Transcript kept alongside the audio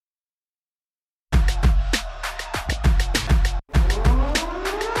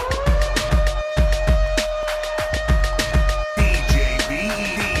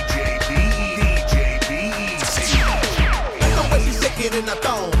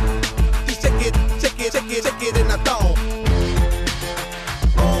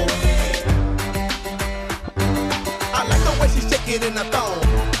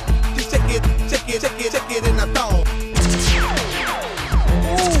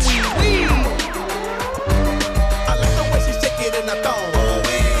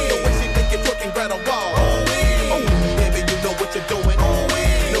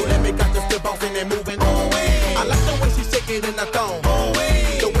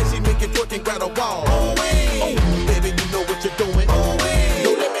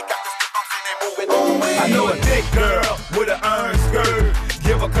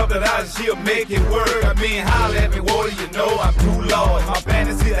make it work. I mean, holler at me, what do you know? I'm too lost. My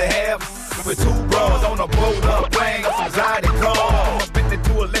fantasy to have with two bras on a boat up, playing some anxiety calls. I'm bitten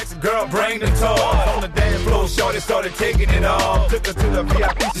to Alexa, girl, bring the toys. On the dance floor, shorty started taking it off. Took her to the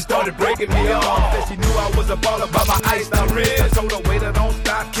VIP, she started breaking me off. Said she knew I was a baller by my iced out wrist. Told her, waiter, don't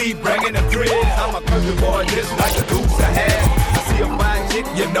stop, keep bringing the thrill. I'm a country boy, just like the goose I had. I see a fine chick,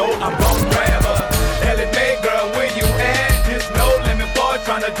 you know I'm gon' grab her. Ellie Mae, girl, where you at? Just no limit boy,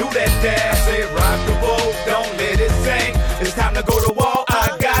 tryna do that dash. Say rock the boat, don't let it sink. It's time to go to war,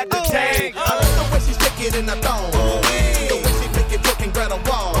 I got the tank. I love the way she shake it in the thong. The way she make it work and grab a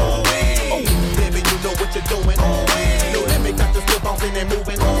wall. Oh, baby, you know what you're doing. No limit, got the still bouncing and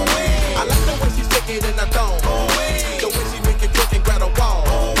moving. I like the way she shake it in the thong. The way she make it work and grab a wall.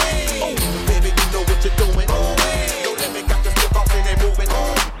 Oh, baby, you know what you're doing. No limit, got the still bouncing and moving.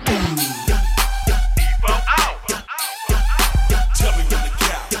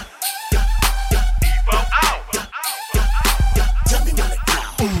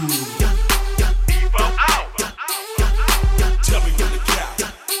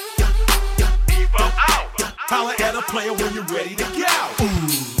 Player when you're ready to go.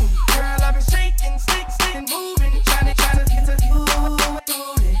 Girl, I've been shaking, sticking, moving, trying to get to you,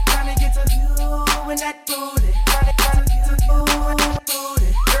 booty, trying to get to you and that booty, trying to get to you, booty.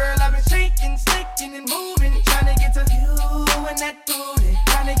 Girl, I've been shaking, sticking, and moving, trying to get to you and that booty,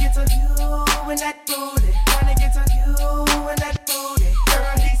 trying to get to you and that booty, trying to get to you and that booty.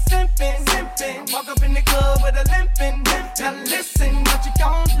 Girl, he's simping, walk up in the club with a limping. Now listen, what you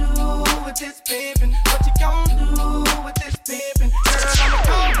gon' do with this pimpin'? What you gon' do with this pimpin'? Girl, I'ma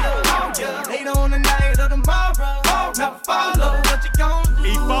call ya later on the night or tomorrow. Now follow what you gon'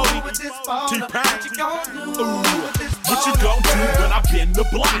 do with this baller. What you gon' do with this baller? What you gon' do when I bend the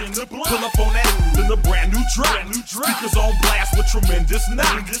block? Pull up on that in a brand new drop. Speakers on blast with tremendous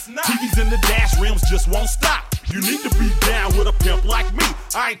knock. TVs in the dash rims just won't stop. You need to be down with a pimp like me.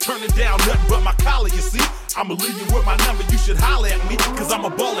 I ain't turning down nothing but my collar, you see. I'ma leave you with my number, you should holler at me. Cause I'm a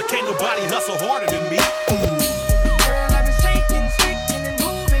baller, can't nobody hustle harder than me. Girl, I've been shaking, and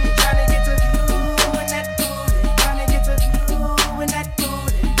moving, trying to get to you and that booty, trying to get to you and that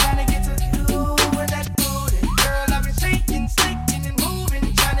booty, trying to get to you and that booty. Girl, I've been shaking, and moving,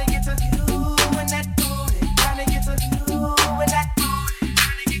 trying to get to you and that booty, trying to get to you and that booty, trying to get to you and that booty.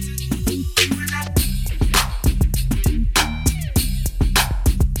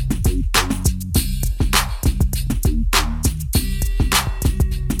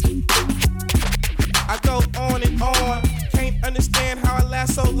 I go on and on, can't understand how I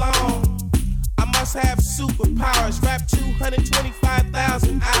last so long. I must have superpowers, rap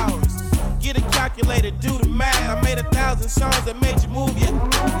 225,000 hours. Get a calculator, do the math. I made 1,000 songs that made you move, yeah.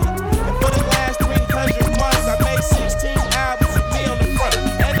 And for the last 300 months, I made 16 albums with me on the front,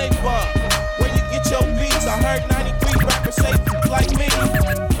 and they bug. Where you get your beats? I heard 93 rappers say like me.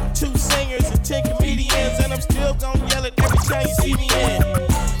 2 singers and 10 comedians, and I'm still gonna yell it every time you see me in.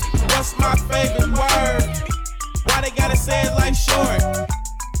 What's my favorite word? Why they gotta say it like short?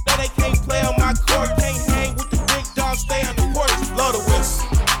 No, they can't play on my court. Can't hang with the big dogs, stay on the porch. Blow the whistle.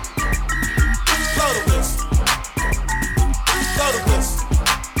 Blow the whistle. Blow the whistle.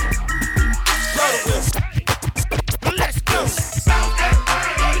 Blow the whistle. Let's go. Bounce that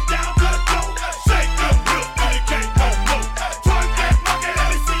body down to the floor. Shake them hips till you can't no more. Twerk that monkey, let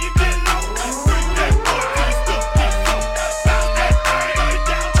me see you get low. Bring that boy till you stuck this low. Bounce that body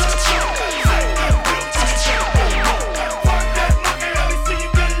down to the floor. Shake them hips till you can't no more. Twerk that monkey, let me see you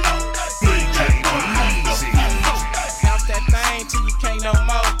get low. Bring that boy till you stuck this low. Bounce that thing till you can't no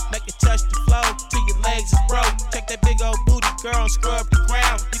more. Make it touch the floor till your legs is broke. Take that big old booty, girl, and scrub the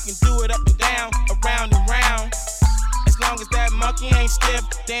ground. You can do it up and down, around and round. As long as that monkey ain't stiff,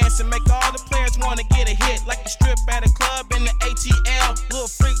 dance and make all the players wanna get a hit. Like a strip at a club in the ATL. Little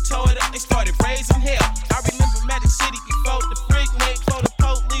freak tore it up, they started raising hell. I remember Magic City before the freak went, before the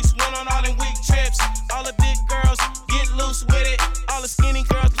police went on all them weak trips. All the big girls get loose with it. All the skinny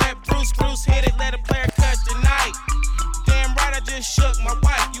girls let Bruce hit it. Let a player cut the night. Damn right, I just shook my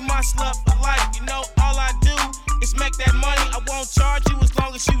wife. You my slut for life. You know all I do is make that money. I won't charge you as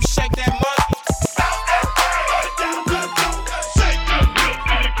long as you shake that money. Bounce that body down to the floor. Shake them hips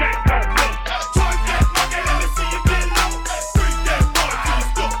till you can't no more. Twerk that monkey, let me see you get low. Bring that boy till you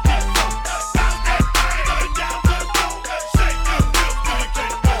stuck this low. Bounce that body down to the floor. Shake them hips till you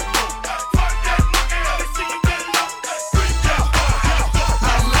can't no more. Twerk that monkey, let me see you get low. Bring that boy till you stuck this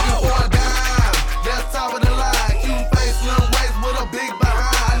low. I'm looking for a dime, that's top of the line. Cute face, slim waist with a big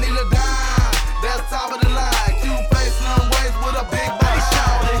behind. I need a dime, that's top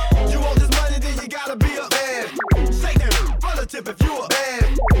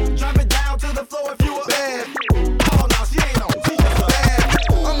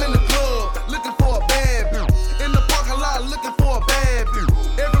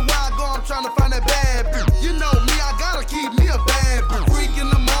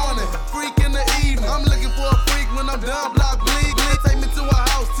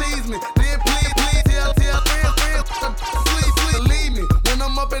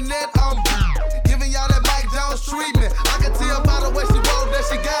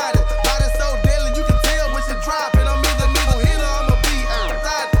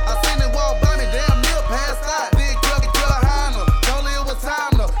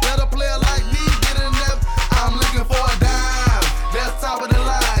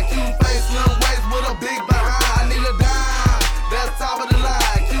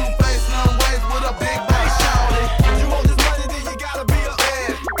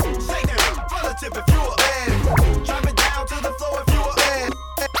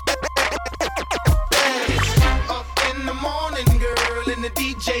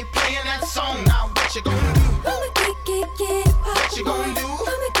DJ playing that song. Now what you gonna do? I'ma get it poppin'. What you gonna do?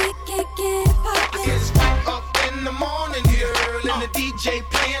 I'ma get it poppin'. It's up in the morning, girl, and the DJ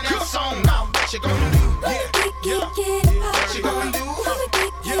playing that song. Now what you gonna do? Get it What you gonna do? I'ma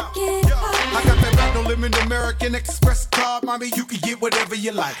get it poppin'. I got that rap no limit American Express card, mommy, you can get whatever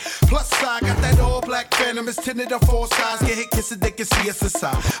you like. Plus I got that all black Phantom, it's tinted on 4 sides. Get hit, kiss it, they can see us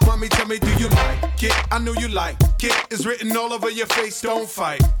inside. Mommy, tell me, do you like it? I know you like it. It's written all over your face, don't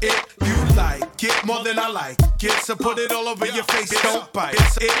fight it. You like it more than I like it, so put it all over your face, don't bite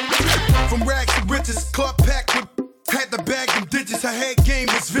it. From rags to riches, club packed with. Had to bag them digits, her head game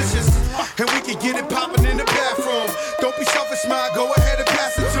was vicious. And we can get it poppin' in the bathroom. Don't be selfish, man, go ahead and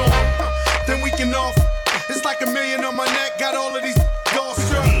pass it to him. Then we can off. It's like $1 million on my neck, got all of these all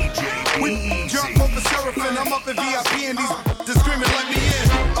struck. We jump off the seraphim, I'm up in VIP and these screaming, let me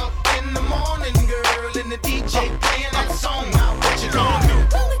in. Up in the morning, girl, and the DJ playing that song. Now what you gonna do?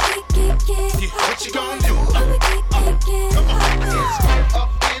 I'ma get it What you gonna do? I'ma get it It's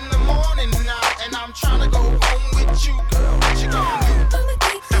up in the morning now, and I'm trying to go home with you, girl. What you gonna do? I'ma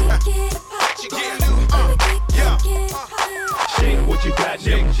get What you gonna do? Shake what you got,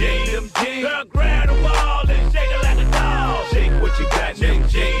 Nick J. Girl, grab the wall and shake it like a dog. Shake what you got, Nick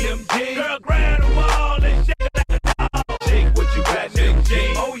J. Girl, grab the wall and shake it like a dog. Shake what you got, Nick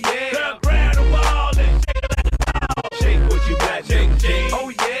J. Oh yeah. Girl, grab the wall and shake it like a dog. Shake what you got, Nick J. Oh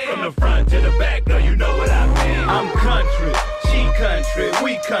yeah. From the front to the back, girl, you know what I mean. I'm country, she country,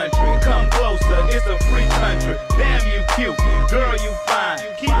 we country. Come closer, it's a free country. Damn you cute, girl you fine.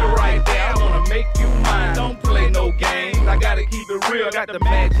 Keep it right there, I wanna make you mine. Don't play no games, I gotta keep it real. Got the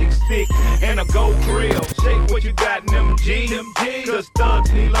magic stick and a gold grill. Shake what you got in them jeans. Cause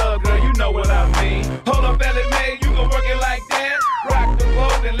thugs need love, girl, you know what I mean. Hold up, Ellie Mae, you gon' work it like that. Rock the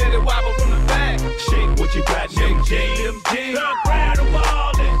boat and let it wobble from the back. Shake what you got, Nick J. Girl, grab the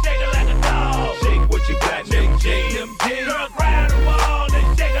wall and shake it like a dog. Shake what you got, Nick J. Girl, grab the wall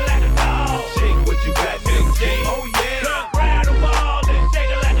and shake it like a dog. Shake what you got, Nick J. Oh yeah. Girl, grab the wall and shake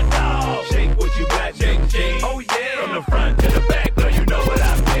it like a dog. Shake what you got, Nick J. Oh yeah. From the front to the back, girl, you know what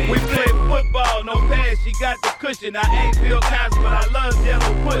I mean. We play football, no pass, she got the cushion. I ain't Bill Cosby, but I love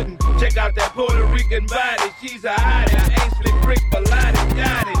yellow pudding. Check out that Puerto Rican body, she's a hottie. I ain't slick Rick, but Lottie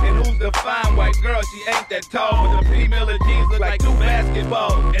got it. And who's the fine white girl? She ain't that tall, but the female jeans look like 2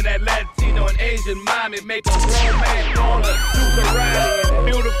 basketballs. And that Latino and Asian mommy make a grown man call her do karate. And a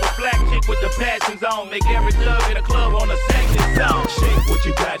beautiful black chick with the passions on, make every thug in the club on a second song. Shake what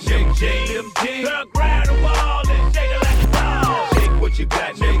you got, Nick J. Girl, grab the wall and shake it like a dog. Shake what you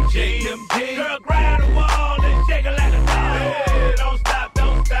got, Nick J. Girl, grab the wall and shake it like a dog. Hey, don't stop,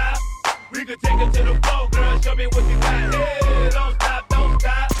 don't stop. We can take it to the floor, girl. Show me what you got. Hey, don't stop, don't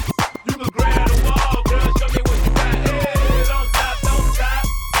stop. You can grab the wall, girl. Show me what you got. Hey, don't stop, don't stop.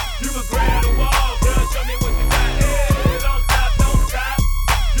 You can grab the wall, girl. Show me what you got. Hey, don't stop, don't stop.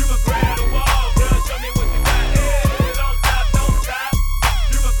 You can grab the wall, girl. Show me what you got. Hey, don't stop, don't stop.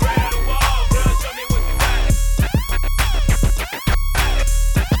 You can grab the wall, girl. Show me what you got.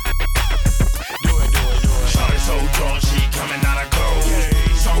 Do it. Shawty so drunk, she coming out of clothes.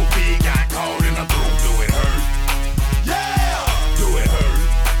 So big, got caught in a throat. Do it hurt? Yeah! Do it hurt?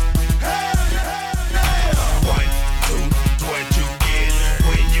 Hell yeah! 1, 2, what you get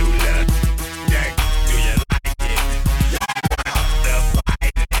when you let her that? Do you like it? The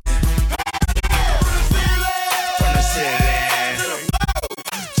fight from the ceiling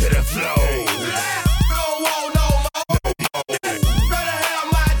to the floor. No wall, no more. Better have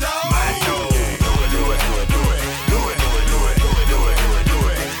my dog. My dog. Do it.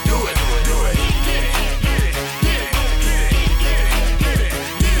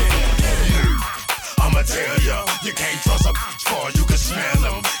 I'ma tell ya, you can't trust a bitch for you can smell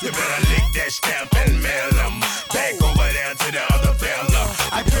them. You better lick that stamp and mail them. Back over there to the other fella.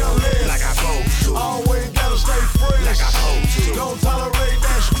 I can't live Like I supposed to. always gotta stay fresh. Like I supposed to. Don't tolerate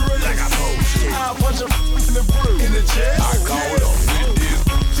that stress. Like I supposed to. I punch a in the brew. In the chest. I called up with this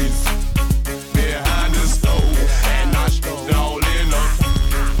bitch behind the stove, and I strode all in up.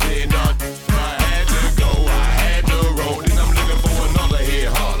 Then I had to go, I had to roll. Then I'm looking for another head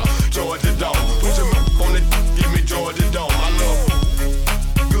holler. Georgia Dome, put your on it, give me Georgia Dome. I love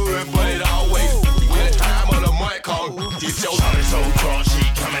good, but it always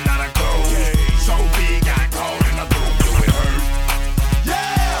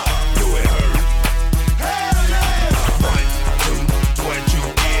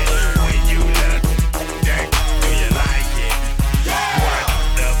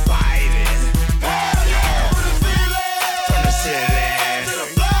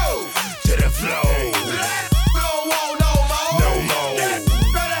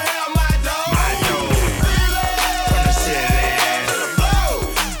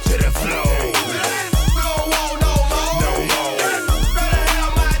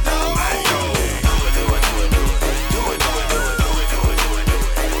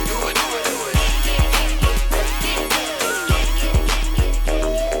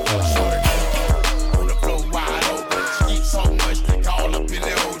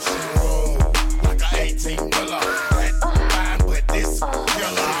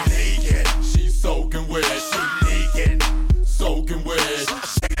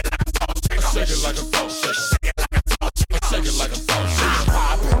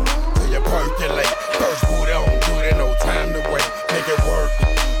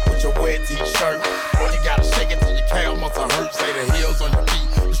your wet t-shirt. You gotta shake it till your calf muscle hurt. Say the heels on your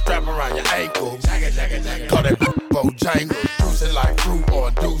feet, you strap around your ankle. Call that Bojangles. Juice it like fruit or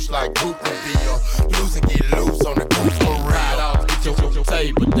a douche like Goop would be. Loose and get loose on the goose for ride off. Get your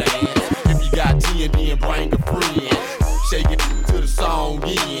table dance. If you got T&D and bring a friend, shake it to the song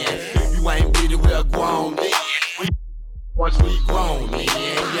again. If you ain't with it, we're grown then. Once we grown then,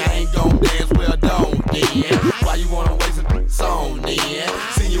 you ain't gon' dance, well don't then. Why you wanna waste a song then?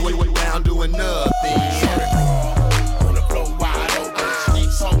 See you way down doing nothing. On the floor wide open, eat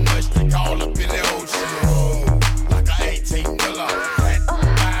so much to call up in the ocean. Like a 18 miller,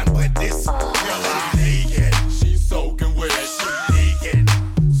 fine, but this killer. She leaking, she soaking wet, she leaking,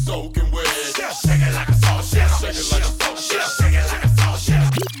 soaking wet. Shake it like a salt shell, shake it like a salt shell, shake it like a salt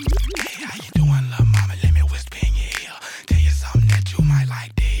shell. Hey, how you doing, little mama? Let me whisper in your ear. Tell you something that you might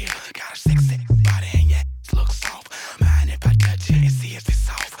like to hear. Got a sexy body and your ass looks soft. Mind if I touch it and see if it's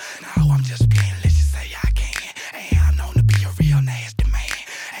soft? No, I'm just playing, let's just say I can. And I'm known to be a real nasty man.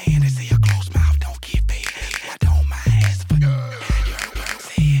 And they say a closed mouth don't get fed. I don't mind asking for you heard what I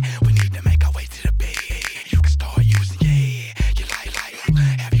said. We need to make our way to the bed. You can start using your head. You like,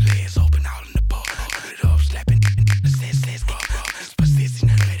 have your legs open out in the butt. Put it up, slapping the senseless rub. Persisting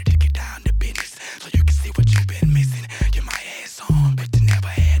and ready to get down to business. So you can see what you've been missing. You might have some, but you never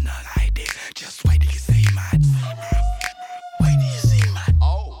had none like this. Just wait till you see my. Wait till you see my.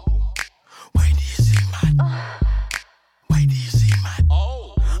 Oh. Wait till you see my. Wait till you see my.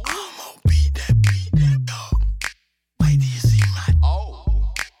 Oh. I'm gonna beat that dog. Wait till you see my.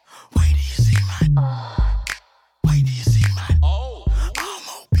 Oh. Wait till you see my. Wait till you see my. Oh. I'm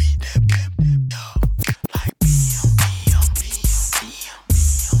gonna beat that dog. Like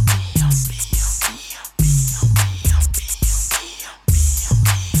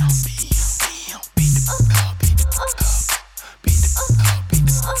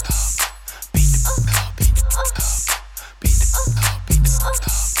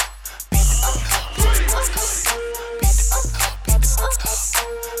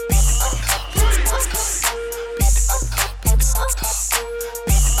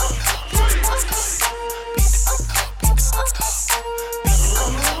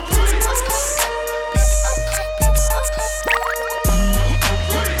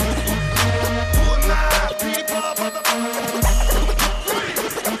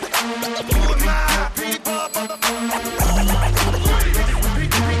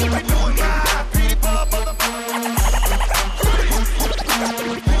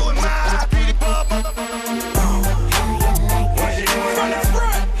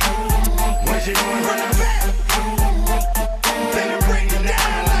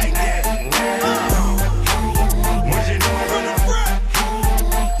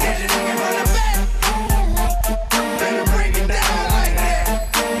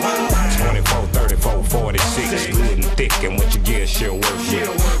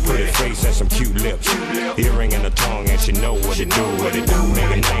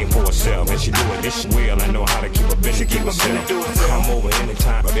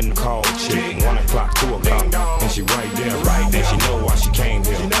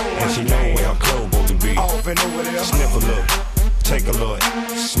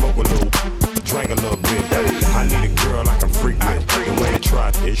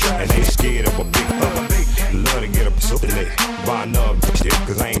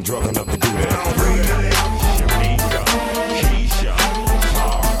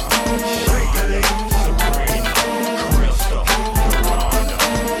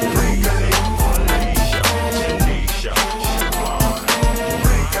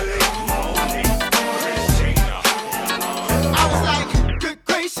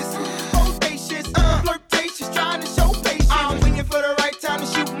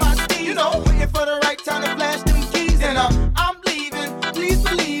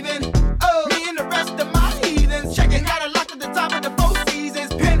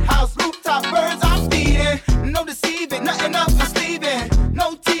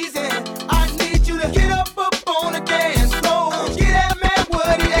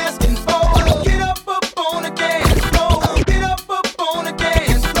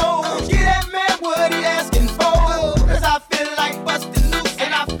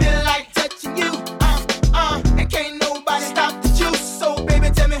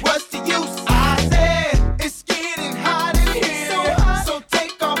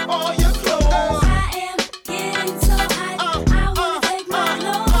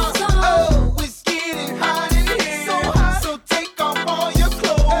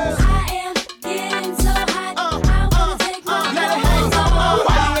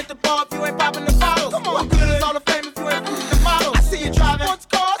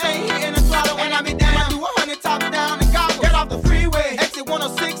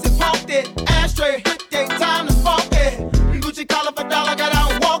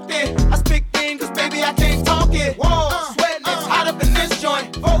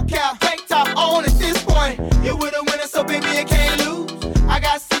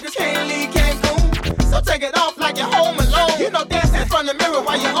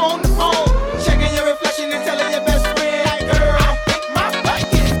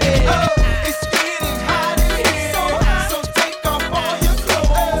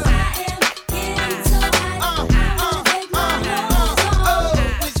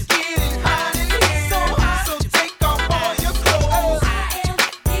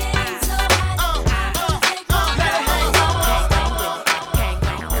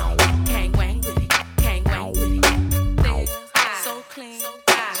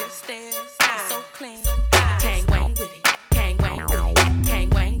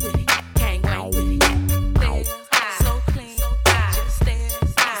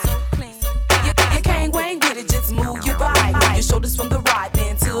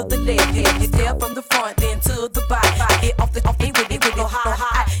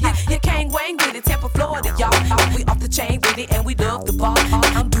in Tampa, Florida, y'all. We off the chain with it and we love the ball.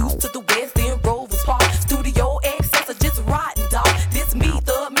 I'm deuce to the West End Rovers Park. Studio access are just riding, dog. This me,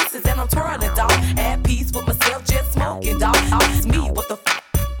 Thug Mrs. and I'm twirling, dog. At peace with myself, just smoking, dog. It's me, what the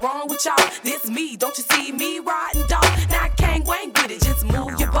wrong with y'all? This me, don't you see me riding, dog? Now I can't wang with it, just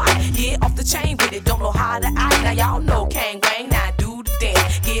move your body. Get off the chain with it, don't know how to act. Now y'all know Kang Wang, now do the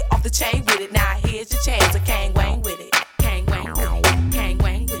dance. Get off the chain with it, now here's your chance to Kang Wang with it. Kang Wang with it, Kang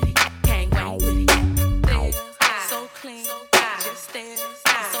Wang with it, Kang Wang with it. There's so clean, just there's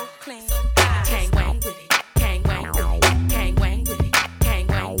so clean. Kang Wang with it, Kang Wang with it, Kang Wang with it, Kang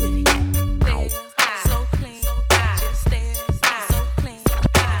Wang with it. There's so clean, just there's so clean.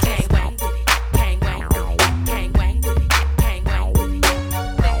 Kang Wang with it, Kang Wang with it, Kang Wang with it, Kang Wang with it.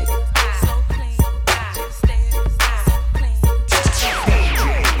 There's so clean, just there's so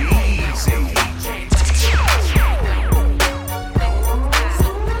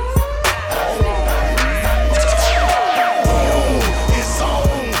It's on.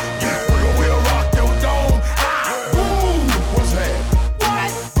 Yeah, we'll rock your dome. Boom, what's happening?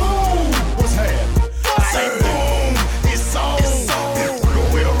 What? Boom, what's happening? I say boom, it's on. Yeah,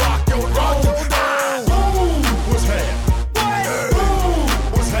 we'll rock your dome. Boom, what's happening? Boom,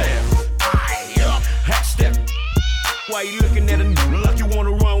 what's happening? Half step. Why you looking at a nigga like you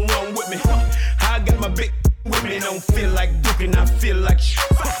wanna run one with me? I got my big with me, don't feel like duking, I feel like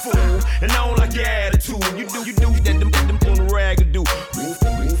fool. And I don't like your attitude. You do that them on the rag do.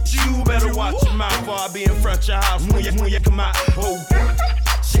 You better watch your mouth or I'll be in front of your house when you come out. Oh,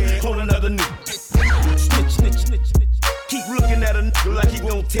 shit, hold another nigga. Snitch. Keep looking at a nigga like he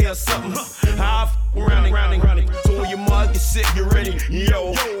gon' tell something. I round and so when your mug get sick, you ready?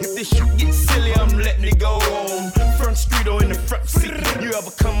 Yo, if this shit gets silly, I'm letting it go on. Front street or in the front seat. You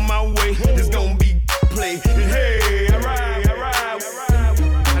ever come my way, it's gon' be play. And hey, alright.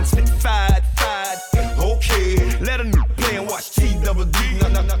 I'm spit fired. Okay, let a nigga play and watch TWD.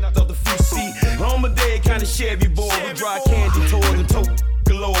 Not the few see. I'm a dead kind of Chevy boy with dry candy toys and tote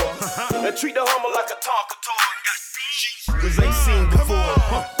galore. And treat the Hummer like a Tonka toy and got sheets, cause they seen before.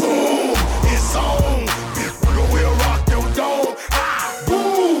 Boom, it's on. Yeah, we'll rock your dome.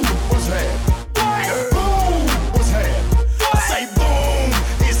 Boom, what's happening? Boom, what's happening? I say boom,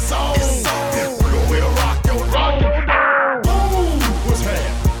 it's on. Yeah, we'll rock your dome. Boom, what's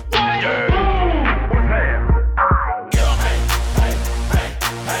happening? Boom, what's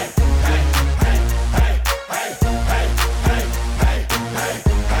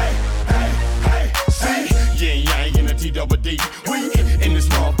See, yeah, in the TWD. We in this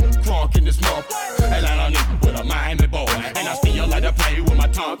mob, crunk in this mob. And I don't need with a Miami boy. And I still like to play with my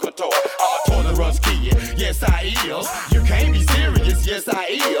tongue contour. I'm a tolerance kid, yes I is. You can't be serious, yes I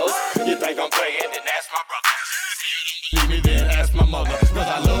is. You think I'm playing, then that's my brother. Leave me then ask my mother. Cause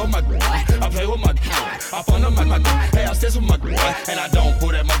I love my boy, I play with my boy. I fun up my boy, have sex with my boy. And I don't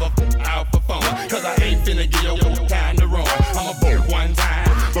put that motherfucker out for fun. Cause I ain't finna get your time to run. I'm a boat one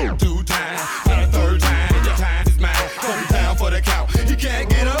time, boat two times, and a third time. Your time is mine, come down for the count. He can't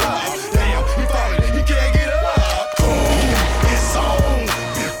get up, damn, he falling, he can't get up. Boom, it's on,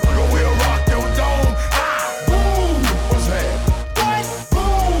 yeah, we'll rock your dome. Boom, what's happening?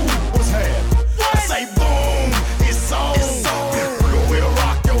 Boom, what's happening? I say boom, it's on, yeah, we'll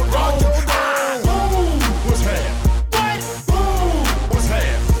rock your dome. Boom, what's happening? Boom, what's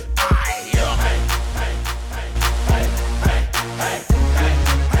happening?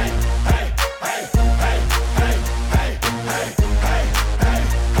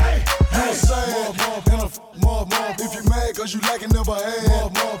 If you mad cause you like it never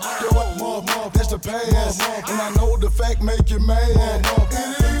had Mob, that's the past. And I know the fact make you mad.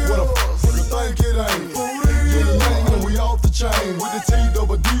 It is. What the fuck you think it ain't? Yeah, and we off the chain. With the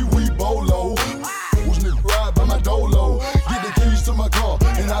TWD, we bolo. Who's nigga ride by my dolo? Get the keys to my car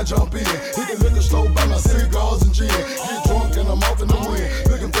and I jump in. Hit